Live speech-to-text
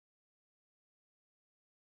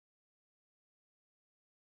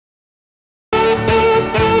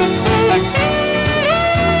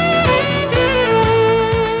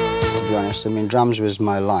honest. I mean, drums was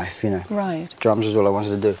my life, you know. Right. Drums was all I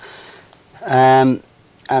wanted to do. And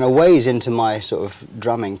a ways into my sort of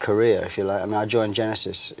drumming career, if you like. I mean, I joined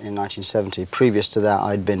Genesis in 1970. Previous to that,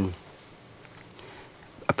 I'd been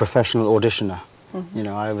a professional auditioner. Mm-hmm. You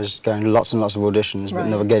know, I was going to lots and lots of auditions, but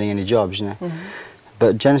never getting any jobs, you know. Mm-hmm.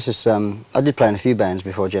 But Genesis, I did play in a few bands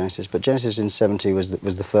before Genesis, but Genesis in '70 was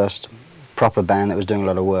the first proper band that was doing a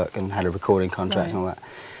lot of work and had a recording contract and all that.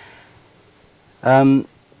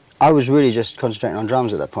 I was really just concentrating on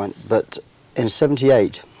drums at that point, but in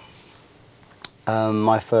 '78,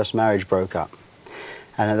 my first marriage broke up,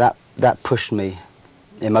 and that pushed me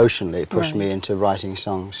emotionally. It pushed me into writing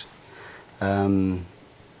songs.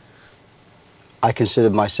 I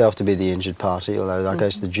considered myself to be the injured party, although I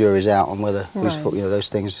guess the jury's out on whether whose fault, you know, those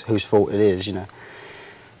things, whose fault it is, you know.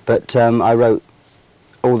 But I wrote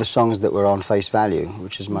all the songs that were on Face Value,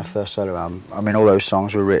 which is my first solo album. I mean, all those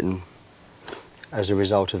songs were written as a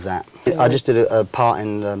result of that. I just did a part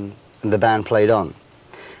in The Band Played On,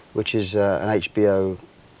 which is an HBO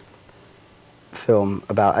film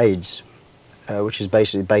about AIDS, which is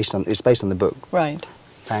basically based on the book. Right.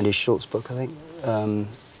 Andy Schultz's book, I think, and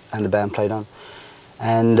The Band Played On.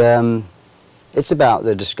 And it's about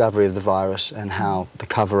the discovery of the virus and how the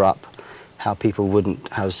cover-up, how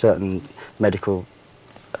certain medical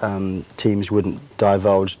teams wouldn't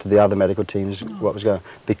divulge to the other medical teams what was going on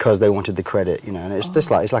because they wanted the credit, you know. And it's just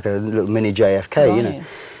like a little mini JFK, you know.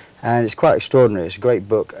 And it's quite extraordinary. It's a great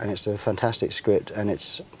book and it's a fantastic script. And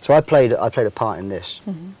so I played a part in this.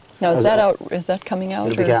 Mm-hmm. Now is that out? Is that coming out?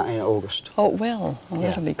 It'll be out in August. Oh well,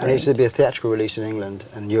 that'll be great. And it'll be a theatrical release in England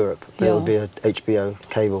and Europe, but it'll be a HBO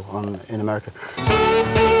cable in America.